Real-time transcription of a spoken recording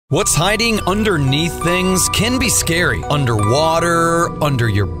What's hiding underneath things can be scary. Underwater, under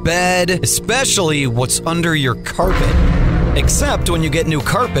your bed, especially what's under your carpet. Except when you get new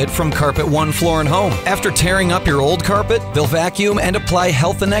carpet from Carpet One Floor & Home. After tearing up your old carpet, they'll vacuum and apply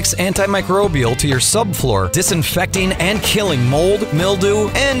Health Annex antimicrobial to your subfloor, disinfecting and killing mold, mildew,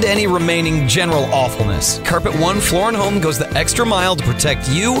 and any remaining general awfulness. Carpet One Floor & Home goes the extra mile to protect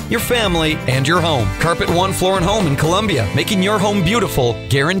you, your family, and your home. Carpet One Floor & Home in Columbia, making your home beautiful,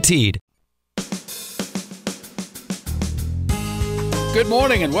 guaranteed. Good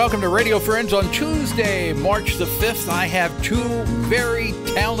morning and welcome to Radio Friends on Tuesday, March the 5th. I have two very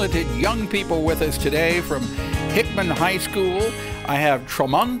talented young people with us today from Hickman High School. I have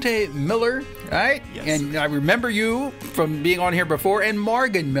Tramonte Miller, right? Yes. And I remember you from being on here before, and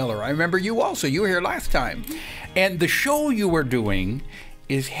Morgan Miller. I remember you also. You were here last time. And the show you were doing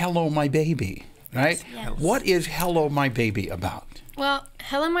is Hello, My Baby, right? Yes. What is Hello, My Baby about? Well,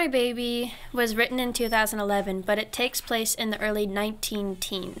 Hello, My Baby was written in 2011, but it takes place in the early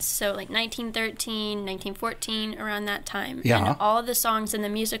 19-teens. So like 1913, 1914, around that time. Yeah. And all of the songs in the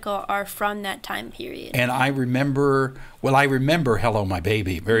musical are from that time period. And I remember Hello, My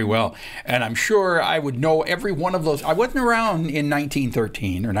Baby very well. And I'm sure I would know every one of those. I wasn't around in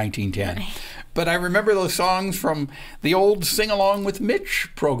 1913 or 1910. Right. But I remember those songs from the old Sing Along with Mitch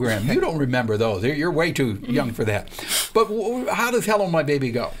program. You don't remember those. You're way too young for that. But how does Hello, My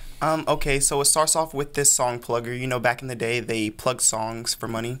Baby go? Okay, so it starts off with this song plugger. You know, back in the day, they plugged songs for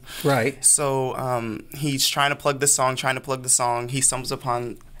money. Right. So he's trying to plug the song. He stumbles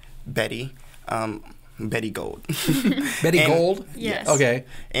upon Betty. Betty Gold. Betty Gold? Yes. Okay.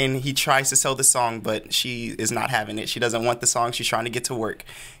 And he tries to sell the song, but she is not having it. She doesn't want the song. She's trying to get to work.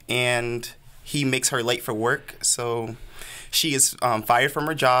 And he makes her late for work, so she is fired from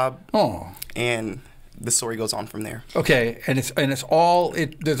her job. Oh. And the story goes on from there. Okay, and it's all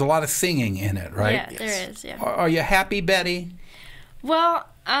there's a lot of singing in it, right? Yeah, Yes. there is, yeah. Are you happy, Betty? Well,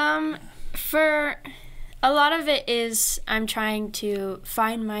 for a lot of it is I'm trying to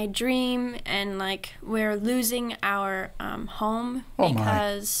find my dream, and like we're losing our home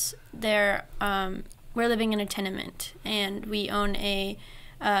because we're living in a tenement and we own a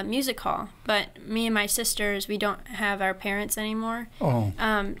music hall, but me and my sisters, we don't have our parents anymore. Oh.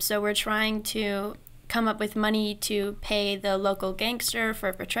 So we're trying to come up with money to pay the local gangster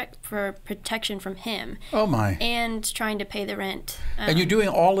for protection from him. Oh my. And trying to pay the rent. And you're doing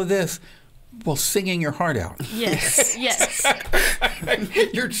all of this while singing your heart out. Yes, yes.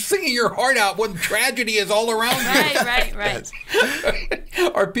 You're singing your heart out when tragedy is all around you. Right.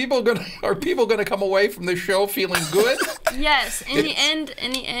 Are people gonna come away from the show feeling good? Yes. In the end,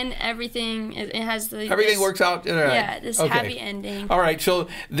 everything Everything works out. All right. Yeah, this Okay. happy ending. All right. So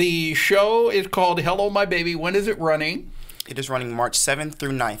the show is called Hello, My Baby. When is it running? It is running March 7th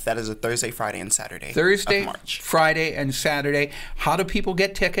through 9th. That is a Thursday, Friday, and Saturday. Thursday, of March. Friday, and Saturday. How do people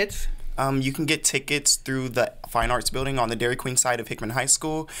get tickets? You can get tickets through the Fine Arts Building on the Dairy Queen side of Hickman High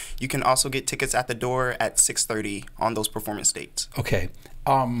School. You can also get tickets at the door at 6:30 on those performance dates. Okay.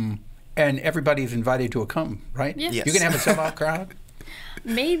 And everybody's invited to come, right? Yeah. Yes. You can have a sellout crowd?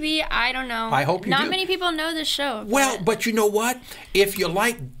 Maybe, I don't know. I hope you Not do. many people know the show. Well, but you know what? If you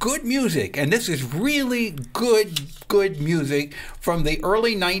like good music, and this is really good music from the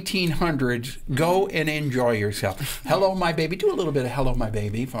early 1900s, go and enjoy yourself. Hello, My Baby. Do a little bit of Hello, My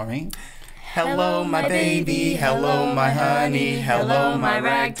Baby for me. Hello, my baby. Hello, my honey. Hello, my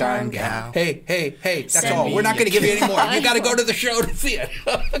ragtime gal. Hey, that's Send all. me We're not going to give you any more. your- You got to go to the show to see it.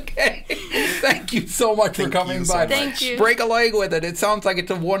 Okay. Thank you so much for Thank coming you so by. much. Thank you. Break a leg with it. It sounds like it's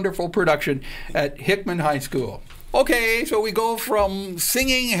a wonderful production at Hickman High School. Okay, so we go from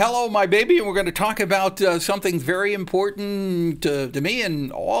singing Hello, My Baby, and we're going to talk about something very important to me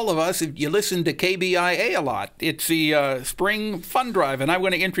and all of us. If you listen to KBIA a lot, it's the Spring Fund Drive, and I'm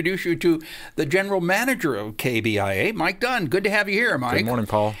going to introduce you to the general manager of KBIA, Mike Dunn. Good to have you here, Mike. Good morning,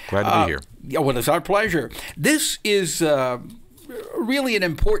 Paul. Glad to be here. Yeah, well, it's our pleasure. This is really an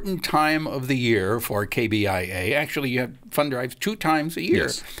important time of the year for KBIA. Actually, you have fund drives 2 times a year.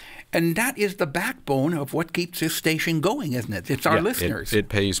 Yes. And that is the backbone of what keeps this station going, isn't it? It's our listeners. It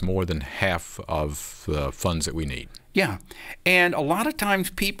pays more than half of the funds that we need. Yeah. And a lot of times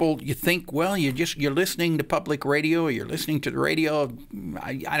people, you think, well, you're listening to public radio, or you're listening to the radio.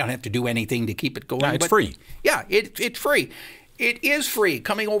 I don't have to do anything to keep it going. No, it's free. Yeah, it's free. It is free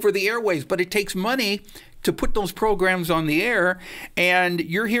coming over the airways, but it takes money to put those programs on the air. And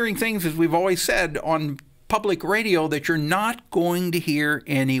you're hearing things, as we've always said, on public radio that you're not going to hear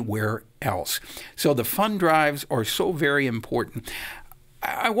anywhere else. So the fund drives are so very important.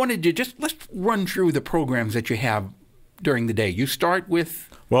 I wanted to let's run through the programs that you have during the day? You start with...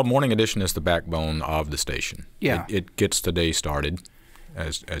 Well, morning edition is the backbone of the station. Yeah. It gets the day started,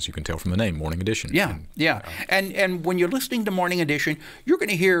 as you can tell from the name, morning edition. Yeah, and when you're listening to morning edition, you're going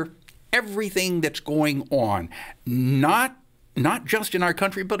to hear everything that's going on, not just in our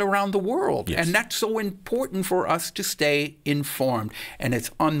country, but around the world. Yes. And that's so important for us to stay informed. And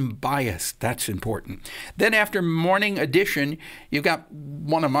it's unbiased. That's important. Then after morning edition, you've got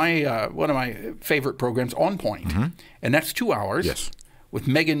one of my favorite programs, On Point. Mm-hmm. And that's 2 hours. Yes. With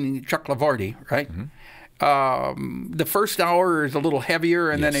Megan Chakravarty, right? Mm-hmm. The first hour is a little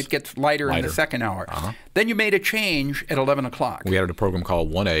heavier, and then it gets lighter in the second hour. Uh-huh. Then you made a change at 11 o'clock. We added a program called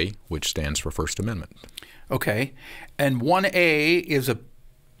 1A, which stands for First Amendment. Okay. And 1A is a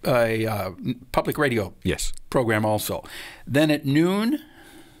public radio program also. Then at noon?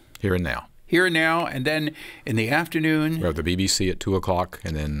 Here and Now. Here and Now, and then in the afternoon? We have the BBC at 2 o'clock,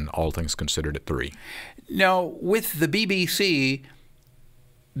 and then All Things Considered at 3. Now, with the BBC,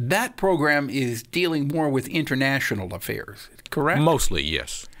 that program is dealing more with international affairs, correct? Mostly,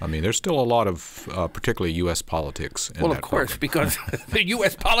 yes. I mean, there's still a lot of particularly U.S. politics in Well, that of course, program. because the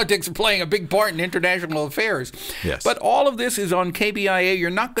U.S. politics are playing a big part in international affairs. Yes. But all of this is on KBIA. You're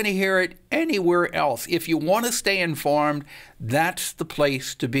not going to hear it anywhere else. If you want to stay informed, that's the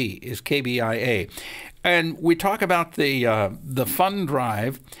place to be, is KBIA. And we talk about the fund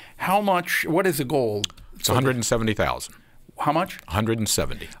drive. How much, what is the goal? It's $170,000. How much?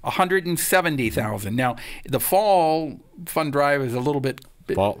 170. 170,000. Now, the fall fund drive is a little bit.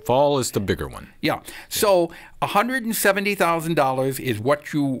 Fall is the bigger one. Yeah. So $170,000 is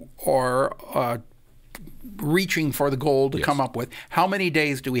what you are reaching for the goal to come up with. How many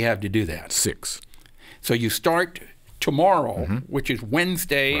days do we have to do that? 6. So you start tomorrow, which is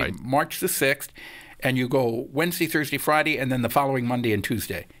Wednesday, March the 6th, and you go Wednesday, Thursday, Friday, and then the following Monday and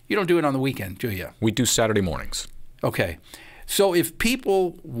Tuesday. You don't do it on the weekend, do you? We do Saturday mornings. Okay. So if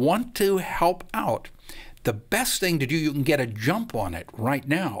people want to help out, the best thing to do, you can get a jump on it right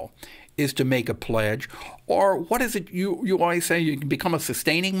now, is to make a pledge. Or what is it you always say, you can become a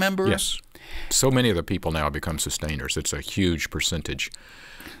sustaining member? Yes. So many of the people now become sustainers. It's a huge percentage.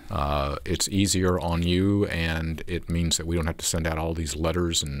 It's easier on you, and it means that we don't have to send out all these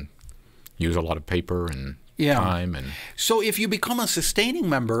letters and use a lot of paper and time. And so if you become a sustaining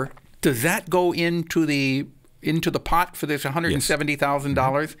member, does that go into the pot for this $170,000?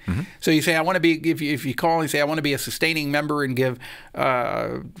 Mm-hmm. So you say, I want to be, if you call and say, I want to be a sustaining member and give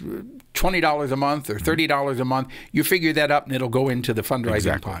 $20 a month or $30 a month, you figure that up and it'll go into the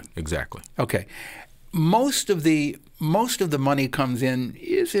fundraising pot. Exactly. Okay. Most of the money comes in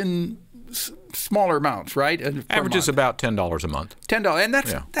is in smaller amounts, right? Average is about $10 a month. $10, and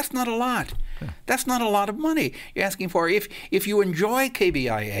that's not a lot. Yeah. That's not a lot of money you're asking for. If you enjoy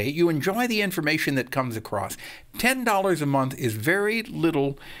KBIA, you enjoy the information that comes across, $10 a month is very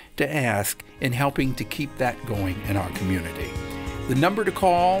little to ask in helping to keep that going in our community. The number to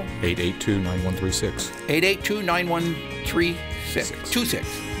call? 882-9136. 882-9136.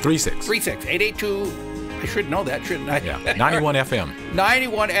 36. 882. I should know that, shouldn't I? Yeah. 91 FM.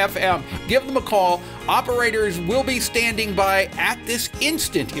 91 FM. Give them a call. Operators will be standing by at this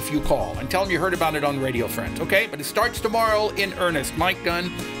instant if you call, and tell them you heard about it on Radio Friends, okay? But it starts tomorrow in earnest. Mike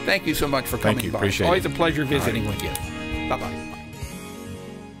Dunn, thank you so much for coming by. Appreciate it. Always a pleasure visiting with you. Bye-bye.